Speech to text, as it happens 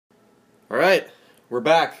All right, we're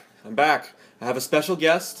back. I'm back. I have a special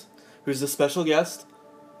guest. Who's the special guest?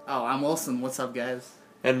 Oh, I'm Wilson. What's up, guys?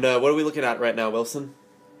 And what are we looking at right now, Wilson?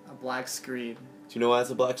 A black screen. Do you know why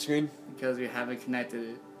it's a black screen? Because we haven't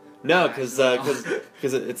connected it. No, because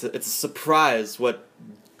it's a surprise. What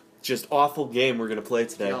just awful game we're gonna play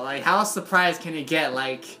today? Yo, like, how surprised can you get?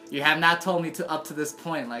 Like, you have not told me up to this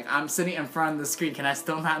point. Like, I'm sitting in front of the screen. Can I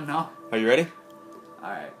still not know? Are you ready?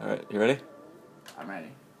 All right. All right, you ready? I'm ready.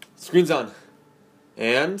 Screen's on,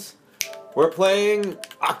 and we're playing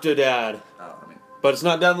Octodad. Oh, but it's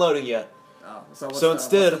not downloading yet. Oh, so instead, what's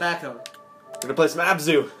the backup? We're gonna play some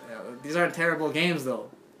Abzu. Yeah, these aren't terrible games,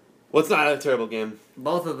 though. Well, it's not a terrible game.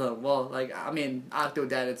 Both of them. Well, like, I mean,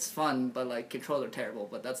 Octodad, it's fun, but like controls are terrible.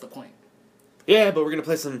 But that's the point. Yeah, but we're gonna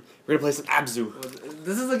play some Abzu.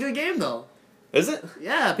 This is a good game, though. Is it?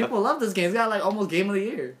 Yeah, people love this game. It's got like almost Game of the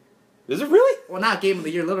Year. Is it really? Well, not Game of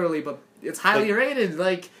the Year, literally, but it's highly rated.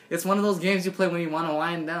 Like, it's one of those games you play when you want to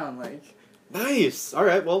wind down. Like, nice. All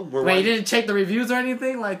right. Well, wait, you didn't check the reviews or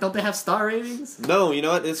anything? Like, don't they have star ratings? No. You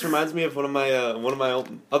know what? This reminds me of one of my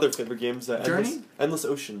other favorite games. Journey? Endless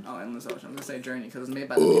Ocean. Oh, Endless Ocean. I'm gonna say Journey because it's made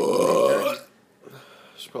by the people who made Journey.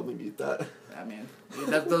 I should probably mute that. Yeah, man.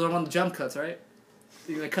 Those are one of the jump cuts, right?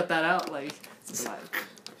 You're gonna cut that out, like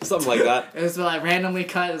something like that. It's like randomly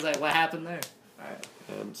cut. It's like, what happened there? All right.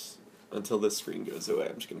 And until this screen goes away,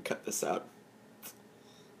 I'm just gonna cut this out.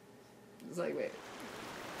 It's like, wait.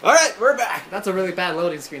 All right, we're back. That's a really bad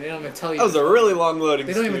loading screen. They don't even tell you. That was a really long loading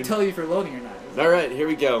screen. They don't even tell you if you're loading or not. All right, here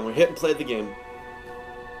we go. We're hit and play the game.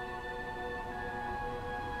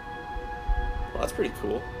 Well, that's pretty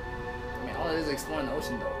cool. I mean, all it is exploring the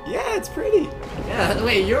ocean, though. Yeah, it's pretty. Yeah,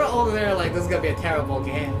 wait, you're over there like this is gonna be a terrible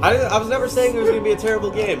game. I was never saying it was gonna be a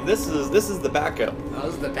terrible game. This is the backup. Oh,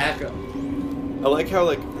 this is the backup. I like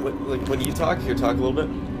how when you talk, you talk a little bit.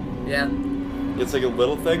 Yeah. It's like a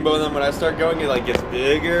little thing, but then when I start going, it like gets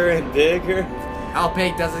bigger and bigger. How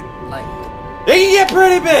big does it like? It can get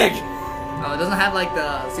pretty big. Oh, it doesn't have like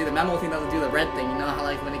the memo thing doesn't do the red thing. You know how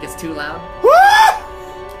like when it gets too loud? Woo!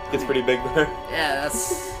 Gets pretty big there. Yeah,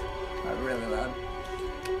 that's really loud.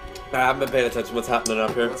 I haven't been paying attention to what's happening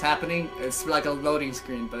up here. What's happening? It's like a loading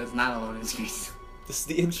screen, but it's not a loading screen. This is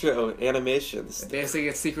the intro animation. Basically,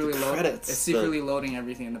 it's secretly loading. Credits. It's secretly loading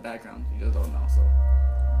everything in the background. You just don't know. So.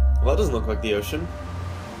 Well, that doesn't look like the ocean.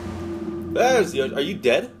 There's the ocean. Are you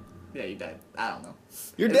dead? Yeah, you died. I don't know.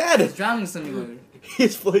 You're dead. It's drowning simulator.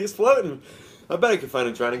 He's floating. I bet I could find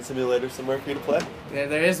a drowning simulator somewhere for you to play. Yeah,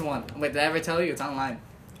 there is one. Wait, did I ever tell you? It's online.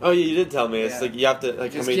 Oh yeah, you did tell me. It's like you have to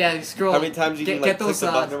like just, you scroll. How many times you can like get those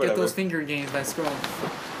click the button or whatever. get those finger games by scrolling.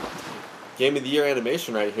 Game of the Year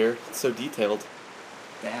animation right here. It's so detailed.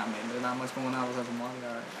 Damn, man, there's not much going on besides some water.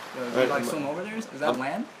 Alright. Yo, is Right, like swim over there? Is that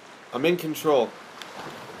land? I'm in control.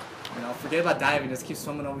 You know, forget about diving. Just keep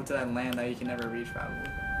swimming over to that land that you can never reach, probably.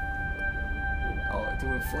 Oh,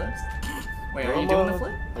 doing flips? Wait, are you doing the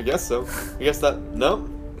flip? I guess so. I guess that... No.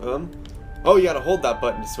 Oh, you gotta hold that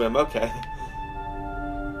button to swim. Okay.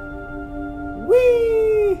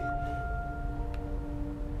 Whee!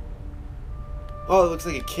 Oh, it looks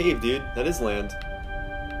like a cave, dude. That is land.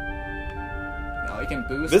 No, you can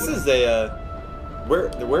boost. This is a...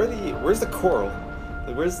 Where's the coral?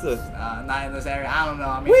 Where's the... not in this area. I don't know.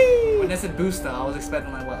 I mean, Whee! when they said boost, though, I was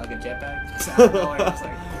expecting, like, what, like a jetpack? I don't know, I was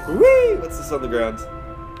like... Whee! What's this on the ground?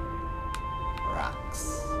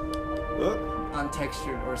 Rocks. Oh.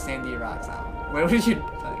 Untextured or sandy rocks. I don't know. Where would you...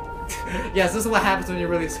 Like... Yes, this is what happens when you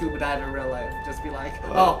really scuba dive in real life. Just be like,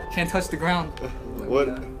 oh, can't touch the ground. Like, what?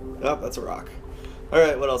 Oh, that's a rock.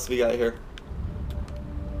 Alright, what else we got here?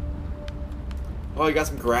 Oh, you got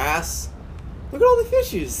some grass. Look at all the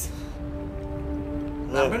fishes.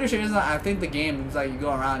 I'm pretty sure it's not, I think the game is like you go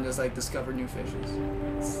around and just like discover new fishes.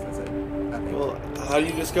 That's it. I think. Well, how do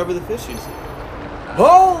you discover the fishes?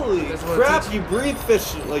 Holy crap! You breathe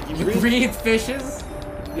fish like you breathe fishes.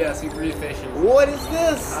 Yes, you breathe fishes. What is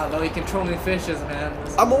this? I don't know. You control the fishes, man.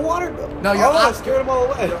 I'm a water. No, you're I scared them all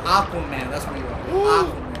away. You're Aquaman. That's what you are. You're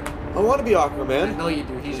Aquaman. I want to be Aquaman. I know you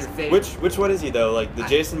do. He's your favorite. Which one is he though? Like the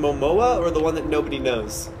Jason Momoa or the one that nobody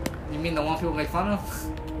knows? You mean the one people make fun of?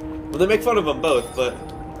 Well, they make fun of them both, but...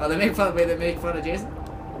 Oh, they make fun. Wait, they make fun of Jason?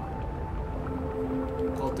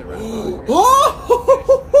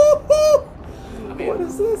 Oh! I mean, what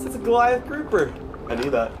is this? It's a Goliath grouper. I knew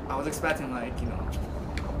that. I was expecting like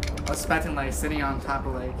sitting on top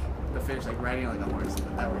of like the fish, like riding like a horse.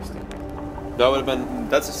 But that was stupid. That would have been.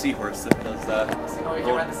 That's a seahorse that does that. Oh, you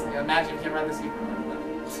can ride this. Imagine if you can ride the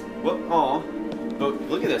seahorse. What? Aw. But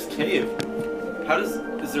look at this cave. How does?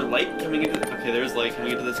 Is there light coming into? Okay, there's light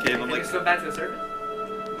coming into this cave. I'm like. Can you swim back to the surface?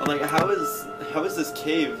 I'm like, how is this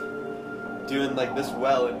cave doing like this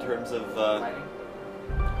well in terms of. Lighting.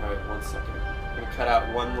 Alright, 1 second. I'm gonna cut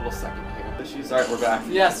out 1 little second here. Alright, we're back.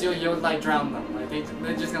 Yes, you'll like drown them. Like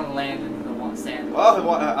they're just gonna land in the sand. Oh,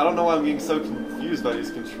 I don't know why I'm getting so confused by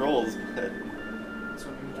these controls. But...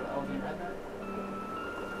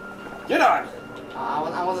 Get on!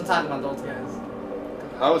 I wasn't talking about those guys.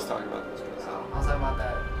 I was talking about those guys. I was talking about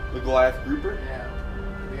that. The Goliath grouper? Yeah.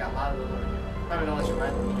 We got a lot of those over here. Probably don't let you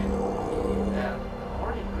ride them again. Yeah.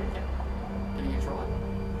 Or you can. Can you control it?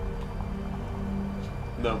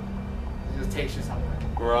 No. It just takes you somewhere.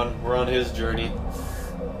 We're on his journey.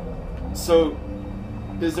 So,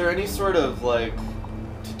 is there any sort of like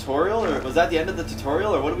tutorial, or was that the end of the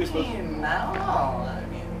tutorial, or what are we supposed to? I don't know.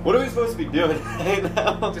 What are we supposed to be doing right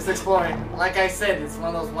now? Just exploring. Like I said, it's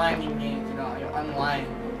one of those winding games. You know, you unwind,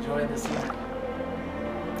 enjoy the scenery.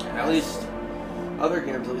 At least other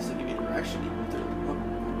games, at least they give you direction. Even if they're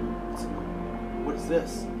what is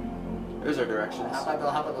this? There's our directions. How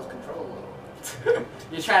about those controls?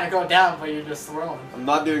 You're trying to go down, but you're just thrown. I'm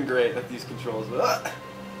not doing great at these controls. But...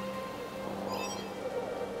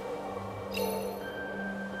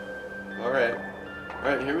 Alright,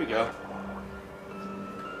 here we go.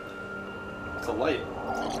 It's a light.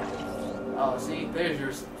 Oh, see, there's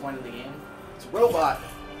your point of the game. It's a robot.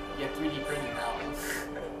 You get 3D printing now.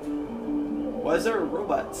 Why is there a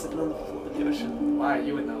robot sitting on the floor of the ocean? Why are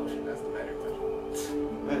you in the ocean? That's the better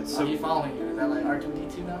question. Right, so Are you following you? Is that like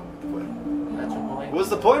R2-D2 now? what? That's your boy? What's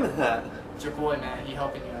the point of that? It's your boy, man. He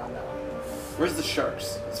helping you out now. Where's the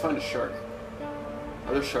sharks? Let's find a shark.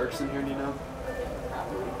 Are there sharks in here, do you know?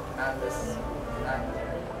 Probably. Not in this area.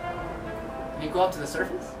 Can you go up to the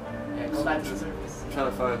surface? Yeah, go back to the surface. I'm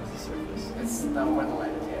trying to find the surface. It's the where the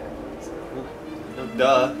light is, yeah. No,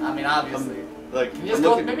 duh. I mean, obviously. Like, Can you just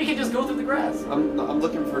go, maybe you can just go through the grass. I'm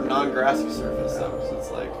looking for non-grassy surface though, so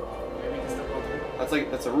it's like Maybe you can still go through.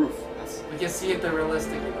 that's a roof. We can see it the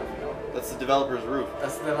realistic enough, you know. That's the developer's roof.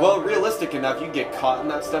 That's the Well, realistic enough, you get caught in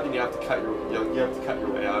that stuff and you have to cut your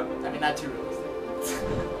way out. I mean, not too realistic.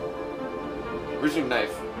 Where's your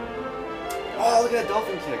knife? Oh, look at that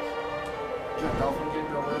dolphin kick. Dolphin kick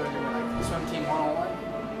over there, like swim team 101.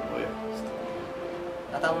 Oh yeah.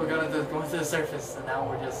 I thought we were gonna go to the surface, and now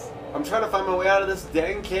we're just. I'm trying to find my way out of this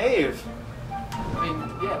dang cave. I mean,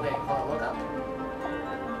 yeah, wait, hold on, look up.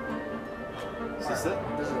 Is this it?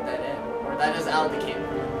 This is a dead end. Or that is out of the cave.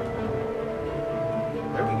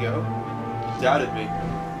 There we go. You doubted me.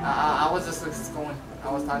 I was just going.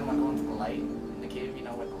 I was talking about going to the light in the cave, you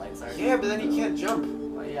know, where the lights are. Yeah, but then you can't jump.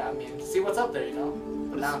 Well, yeah, I mean, see what's up there, you know?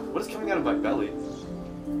 What is coming out of my belly?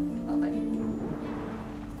 Nothing.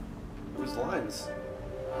 There's lines.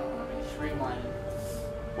 I mean, streamlining.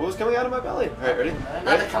 What was coming out of my belly? Alright, ready?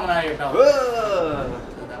 Nothing coming out of your belly.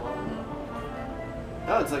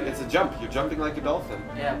 No, it's a jump. You're jumping like a dolphin.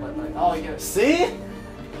 Yeah, but like, oh, you get. See?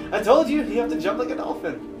 I told you, you have to jump like a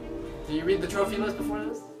dolphin. Did you read the trophy list before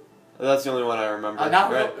this? That's the only one I remember.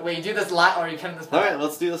 Now, right. wait, you do this live or are you cutting this? Alright,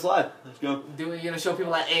 let's do this live. Let's go. You're gonna show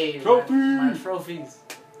people like, hey, Trophy! my trophies.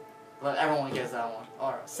 Look, everyone gets that one.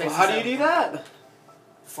 Or 6 Well, how do you do that?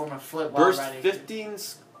 Perform a flip while Burst riding. 15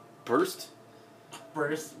 burst?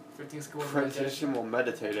 Burst 15 schools. Meditation while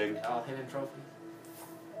meditating. Oh, hidden trophies.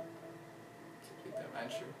 Complete the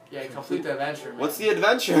adventure. Yeah, complete the adventure. Man. What's the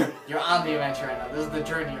adventure? You're on the adventure right now. This is the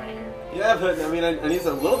journey right here. Yeah, but I mean, I need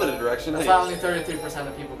a little bit of direction. That's why only 33%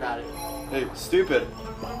 of people got it. Hey, stupid.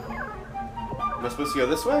 Am I supposed to go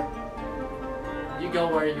this way? You go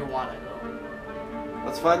where you want to go.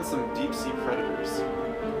 Let's find some deep sea predators.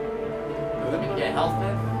 Let me get health,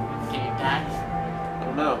 man. Can you dash? I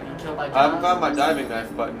don't know. Can you kill by I haven't jaws? found my diving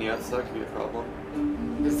knife button yet, so that could be a problem.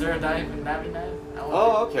 Is there a diving knife?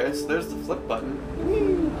 Oh, okay, so there's the flip button.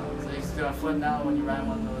 So you're just gonna flip now when you ride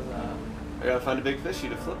one of those, I gotta find a big fishy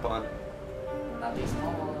to flip on. not these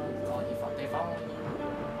small ones. Oh, they follow you.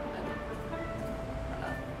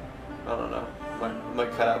 I don't know.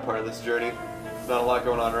 Might cut out part of this journey. Not a lot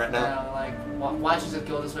going on right now. Yeah, like, why should just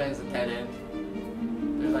go this way? It's a dead end.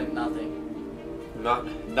 There's like nothing.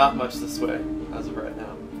 Not much this way, as of right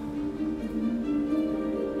now.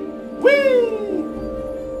 Whee!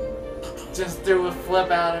 Just do a flip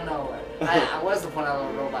out of nowhere. What's the point of a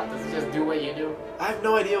little robot? Does it just do what you do? I have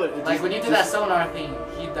no idea what it Like when you do that sonar thing,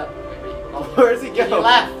 he does. Oh, where's he go? He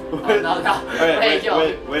left. Oh, no.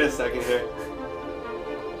 Alright, wait a second here.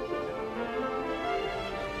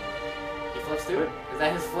 He flips too? Is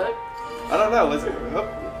that his flip? I don't know. Was it? Oh.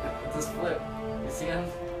 It's his flip. You see him?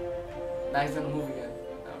 Now he's gonna move again.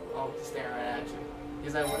 Oh, he's staring right at you.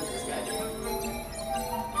 He's like, what is this guy doing?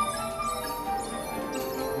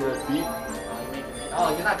 You're a beat.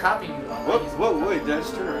 Oh, he's not copying you though. Whoa, wait, did I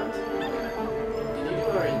just turn around? Did you do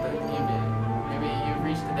it or the game did?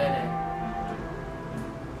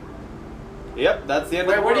 Yep, that's the end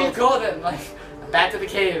of the Where world. do you go then? Like, back to the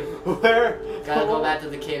cave. Where? Gotta go back to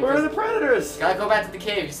the cave. Where are the predators? Gotta go back to the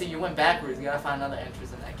cave. You see, you went backwards. You gotta find another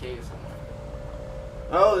entrance in that cave somewhere.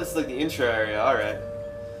 Oh, this is like the intro area. Alright.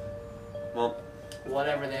 Well,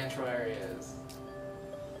 Whatever the intro area is.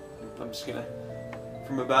 I'm just gonna...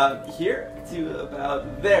 From about here to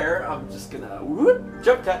about there, I'm just gonna... Whoop,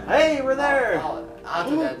 jump cut. Hey, we're there! I'll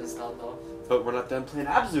do that and stuff, though. But we're not done playing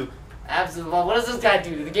Abzu. Abzu, well, what does this guy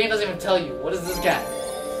do? The game doesn't even tell you. What is this guy?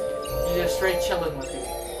 He's just straight chilling with you.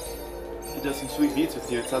 He does some sweet beats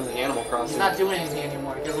with you. It sounds like Animal Crossing. He's not doing anything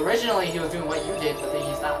anymore. Because originally he was doing what you did, but then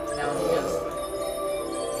he stopped.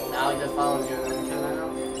 Now he just follows you.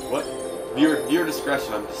 What? Viewer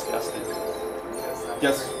discretion. I'm disgusted.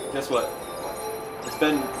 Guess what? It's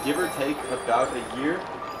been give or take about a year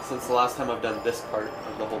since the last time I've done this part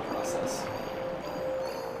of the whole process.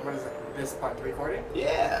 What is it? This part, the recording?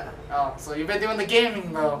 Yeah. Oh, so you've been doing the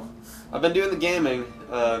gaming though. I've been doing the gaming.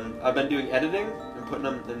 I've been doing editing and putting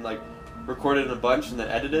them in, like, recorded in a bunch and then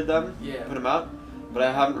edited them. Yeah. Put them out. But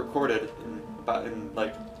I haven't recorded in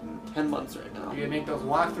 10 months right now. You make those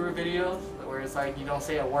walkthrough videos where it's like you don't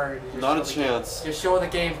say a word. You just Not a show chance. Just show the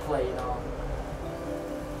gameplay, you know.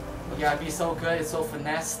 You gotta be so good, it's so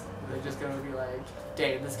finessed. They're just gonna be like,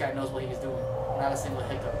 dang, this guy knows what he's doing. Not a single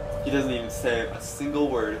hiccup. He doesn't even say a single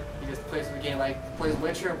word. He just plays the game like plays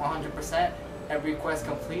Witcher 100%. Every quest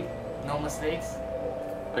complete, no mistakes.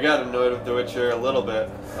 I got annoyed with The Witcher a little bit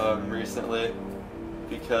recently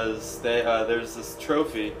because there's this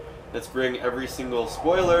trophy that's bring every single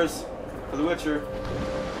spoilers for The Witcher.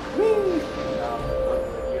 Woo!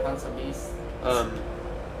 You hunt some beasts.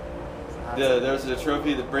 There's a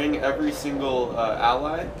trophy that bring every single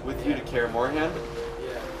ally with you to Kaer Morhen.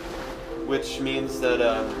 Which means that,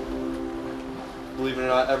 believe it or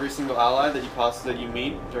not, every single ally that you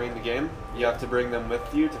meet during the game, you have to bring them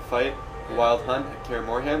with you to fight the Wild Hunt at Kaer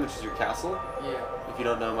Morhen, which is your castle. Yeah. If you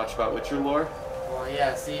don't know much about Witcher lore. Well,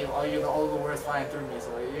 yeah. See, all the words flying through me.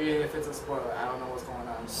 So even if it's a spoiler, I don't know what's going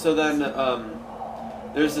on. So then,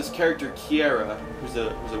 there's this character Kiera, who's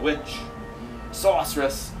a witch,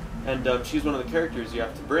 sorceress, and she's one of the characters you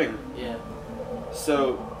have to bring. Yeah.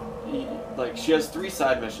 So, like, she has 3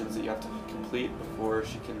 side missions that you have to complete before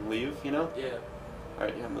she can leave, you know? Yeah.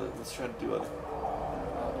 Alright, yeah, let's try to do it.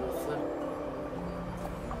 I'll do a flip.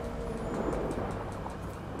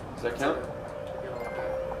 Does that count?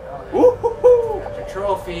 Oh, Woo-hoo-hoo! got your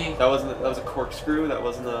trophy. That was a corkscrew, that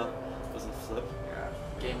wasn't a flip. Yeah.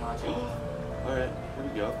 Game logic. Alright, here we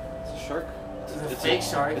go. It's a shark. It's a fake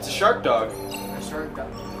shark. It's a shark dog. A shark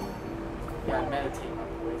dog. You gotta meditate on the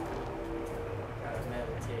way through. Gotta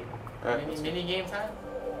meditate. Alright. Mini game time?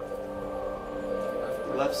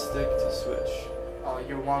 Left stick to switch. Oh,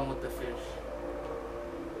 you're one with the fish.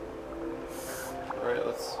 Alright,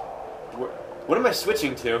 let's... What am I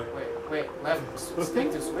switching to? Wait, left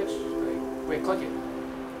stick to switch? Wait, click it.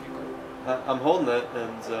 I'm holding it,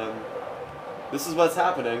 and this is what's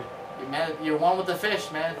happening. You're one with the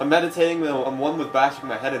fish, man. I'm meditating, though I'm one with bashing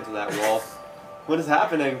my head into that wall. What is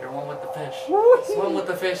happening? You're one with the fish. It's one with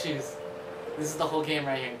the fishies. This is the whole game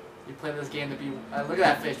right here. You play this game to be... look at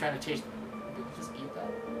that fish trying to chase... Did you just eat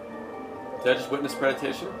that? Did I just witness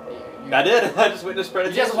predation? You I did! I just witnessed predation.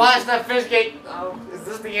 You just watched that fish get... is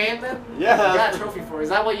this the game then? Yeah. You got a trophy for it. Is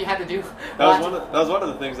that what you had to do? That was one of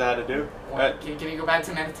the things I had to do. Alright. Can you go back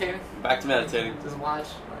to meditating? Back to meditating. Just watch.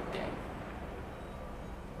 Like, dang.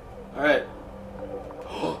 Alright.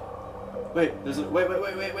 Wait, there's a... Wait,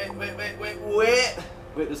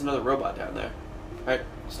 there's another robot down there. Alright,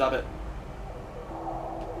 stop it.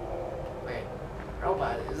 Wait.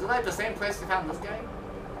 Robot. Is it like the same place we found this guy?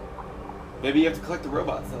 Maybe you have to collect the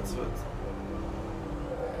robots, that's what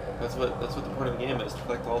the point of the game is, to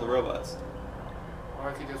collect all the robots. Or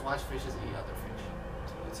I could just watch fishes eat other fish.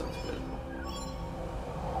 That sounds good.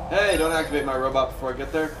 Hey, don't activate my robot before I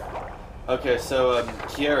get there. Okay, so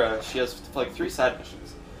Kiera, she has like 3 side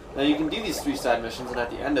missions. Now you can do these 3 side missions, and at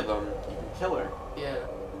the end of them, you can kill her. Yeah.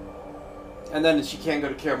 And then she can't go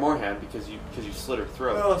to Kaer Morhen because you slit her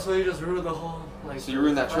throat. Oh, so you just ruined the whole... Like, So you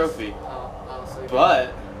ruined that trophy. So you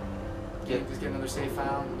But just get another save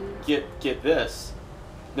file. get this.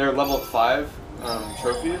 They're level 5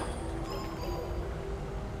 trophy.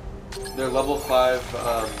 They're level 5.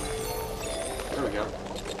 There we go.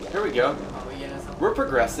 Here we go. Oh, yeah, We're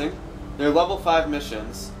progressing. They're level 5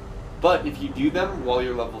 missions, but if you do them while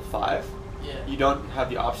you're level 5, yeah. you don't have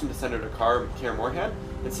the option to send her to Kaer Morhen.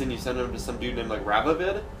 Instead, you send them to some dude named like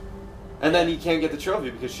Ravavid, and then he can't get the trophy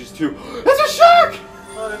because she's too. It's a shark!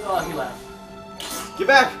 Oh, he left. Get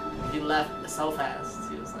back! He left so fast.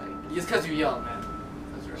 He was like, just because you're young, man.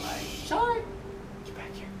 Because you're like, shark! Get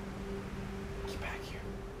back here.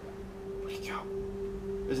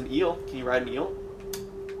 eel. Can you ride an eel?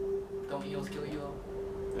 Don't eels kill you though?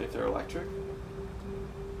 If they're electric?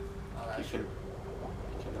 Oh, that's true. You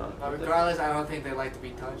cannot. But regardless, I don't think they like to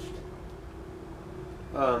be touched.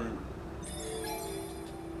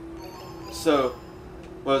 So,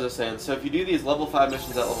 what was I saying? So if you do these level 5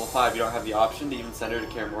 missions at level 5, you don't have the option to even send her to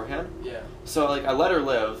Kaer Morhen. Yeah. So, like, I let her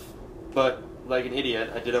live, but, like an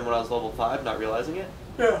idiot, I did them when I was level 5, not realizing it.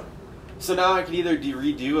 Yeah. So now I can either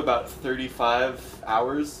redo about 35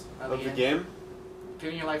 hours of the game.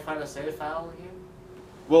 Can you, like, find a save file again?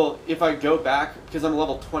 Well, if I go back, because I'm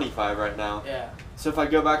level 25 right now. Yeah. So if I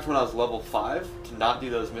go back to when I was level 5 to not do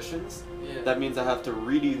those missions, that means I have to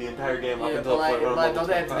redo the entire game up until the point where I'm level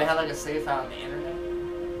 25. Do they have like a save file on the internet?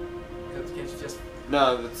 Can't you just...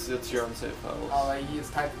 No, it's your own save files. Oh, like you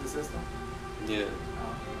just type in the system? Yeah.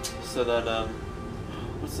 Oh. So then,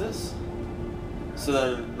 what's this? So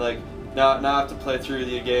then, like, now I have to play through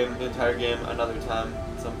the entire game another time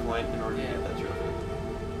at some point in order to get that trophy.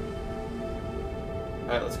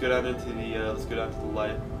 Alright, let's go down into the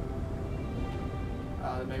light.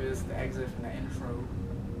 Maybe this is the exit from the intro.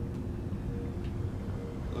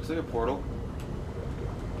 Looks like a portal.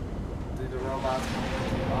 Do the robots come with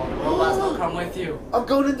you? Oh, the robots don't come with you. I'm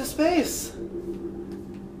going into space!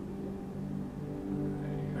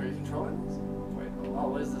 Are you controlling this? Wait, oh,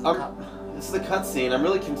 what is this? This is the cutscene. I'm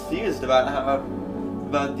really confused about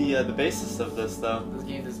the basis of this, though. This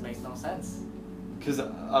game just makes no sense. Because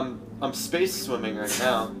I'm space swimming right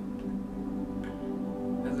now.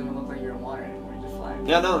 It doesn't even look like you're in water anymore. You're just flying.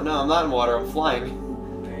 Yeah, no, I'm not in water. I'm flying.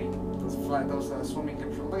 Those swimming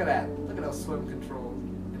controls. Look at that. Look at those swim controls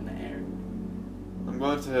in the air. I'm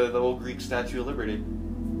going to the old Greek Statue of Liberty.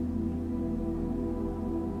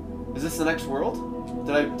 Is this the next world?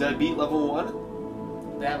 Did I beat level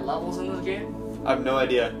 1? They have levels in this game? I have no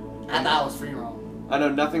idea. I thought it was free roam. I know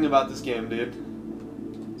nothing about this game, dude.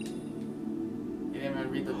 You didn't even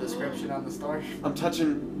read the description on the store? I'm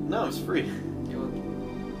touching... No, it's free.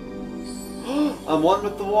 I'm one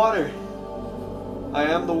with the water. I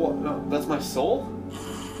am the water. No, that's my soul?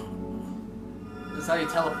 That's how you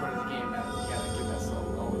teleport in the game, man. You gotta give that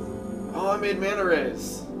soul. Oh, I made mana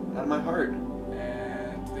rays out of my heart.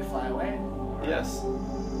 And do they fly away? Yes.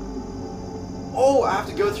 Oh, I have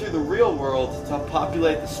to go through the real world to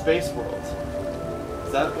populate the space world.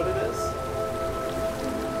 Is that what it is?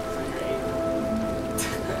 So you're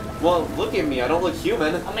alien. Well, look at me. I don't look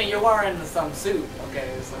human. I mean, you're wearing some suit.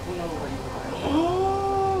 Okay, so who knows what you look like.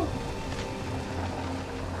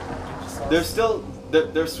 They're still...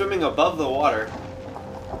 They're swimming above the water.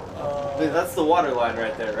 That's the water line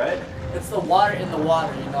right there, right? It's the water in the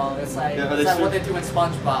water, you know. It's like, it's like what they do in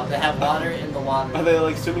SpongeBob. They have water in the water. Are they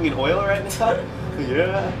like swimming in oil right now?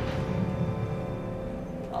 Yeah.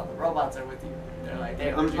 Oh, the robots are with you. They're like,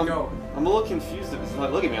 hey, where'd you go? I'm a little confused. It's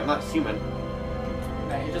like, look at me, I'm not human.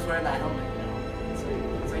 No, you're just wearing that helmet, you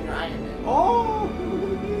know. It's like you're Iron Man. Oh!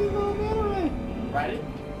 Ride it?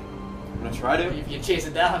 I'm gonna try to. If you chase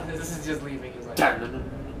it down, this is just leaving. It's like,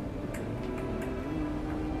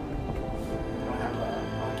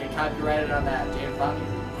 get copyrighted on that James Bond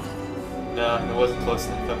music? No, it wasn't close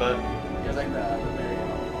enough, I bet. It was like the very...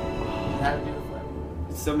 How to do the flip.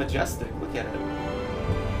 It's so majestic, look at it. Is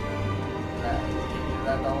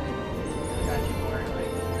that the only thing I keep wearing?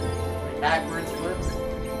 Like backwards flips?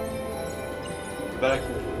 I bet I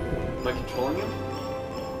can... Am I controlling him?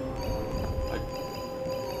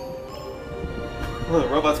 Oh, the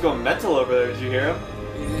robot's going mental over there, did you hear him?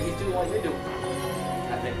 He's doing what you're doing.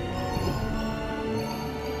 I think.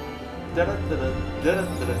 Da-da-da-da,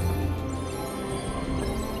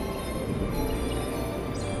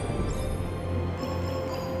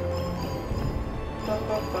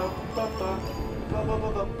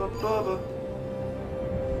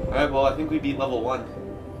 Alright, well, I think we beat level 1.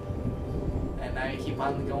 And now you keep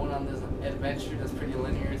on going on this adventure that's pretty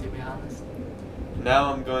linear, to be honest.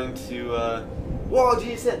 Now I'm going to, Whoa,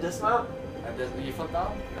 geez, hit dismount? You flipped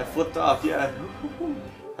off? I flipped off, yeah.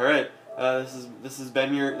 Alright, this has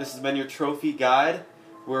been your trophy guide.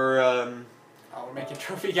 We're, Oh, we're making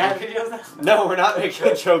trophy guide videos now? No, we're not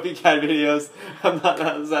making trophy guide videos. I'm not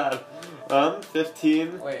that sad.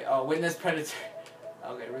 15. Wait, witness predator.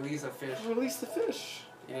 Okay, release a fish. Release the fish.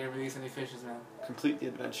 You didn't release any fishes, man. Complete the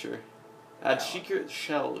adventure. Add secret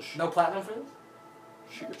shells. No platinum for this?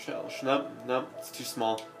 Secret shells. Nope, it's too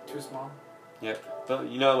small. Too small? Yeah, but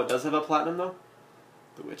you know what does have a platinum though?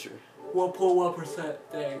 The Witcher. 1.1%,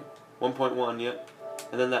 dang. 1.1, yep.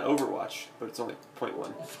 And then that Overwatch, but it's only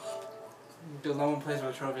 0.1. Because no one plays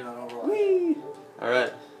with trophies on Overwatch. Whee!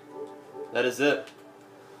 Alright. That is it.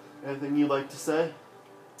 Anything you'd like to say?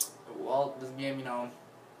 Well, this game, you know,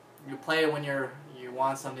 You play it when you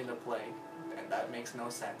want something to play, and that makes no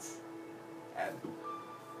sense. And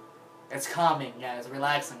it's calming, yeah, it's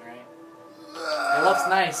relaxing, right? It looks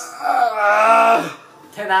nice.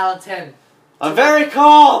 10 out of 10. I'm very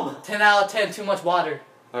calm! 10 out of 10, too much water.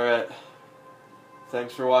 Alright.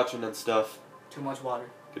 Thanks for watching and stuff. Too much water.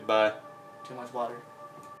 Goodbye. Too much water.